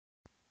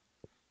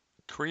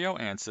Creo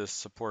Ansys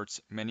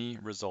supports many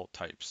result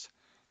types.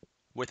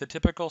 With a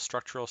typical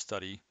structural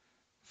study,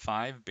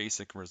 5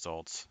 basic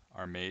results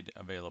are made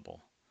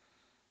available.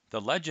 The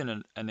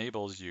legend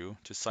enables you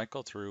to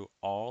cycle through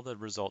all the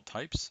result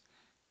types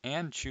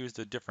and choose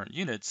the different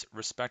units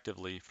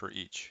respectively for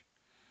each.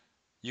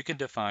 You can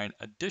define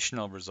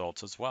additional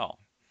results as well.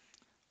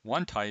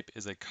 One type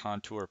is a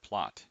contour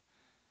plot.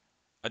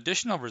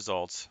 Additional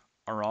results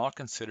are all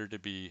considered to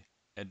be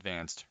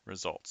advanced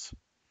results.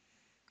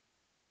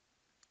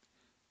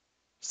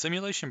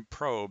 Simulation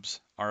probes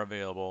are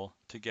available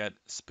to get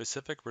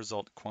specific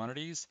result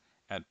quantities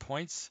at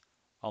points,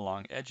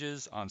 along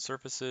edges on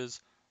surfaces,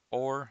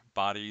 or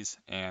bodies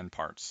and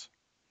parts.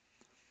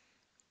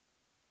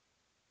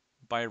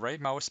 By right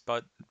mouse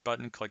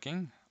button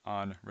clicking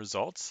on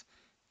Results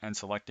and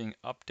selecting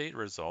Update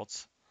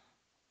Results,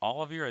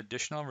 all of your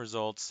additional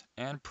results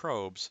and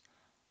probes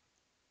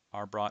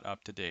are brought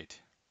up to date.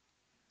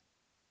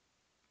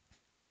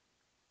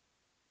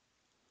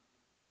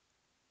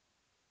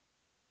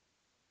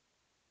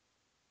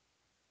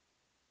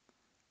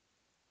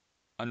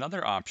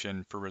 Another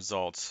option for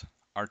results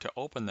are to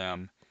open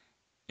them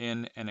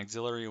in an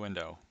auxiliary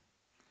window.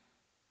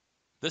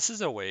 This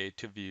is a way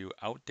to view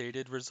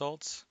outdated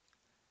results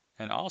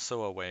and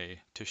also a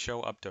way to show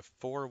up to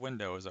 4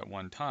 windows at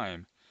one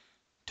time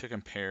to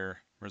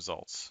compare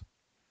results.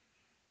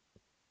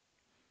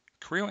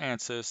 Creo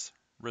Ansys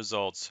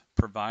results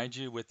provide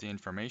you with the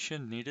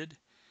information needed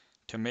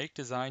to make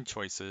design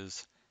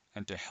choices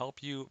and to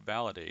help you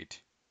validate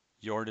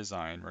your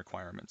design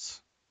requirements.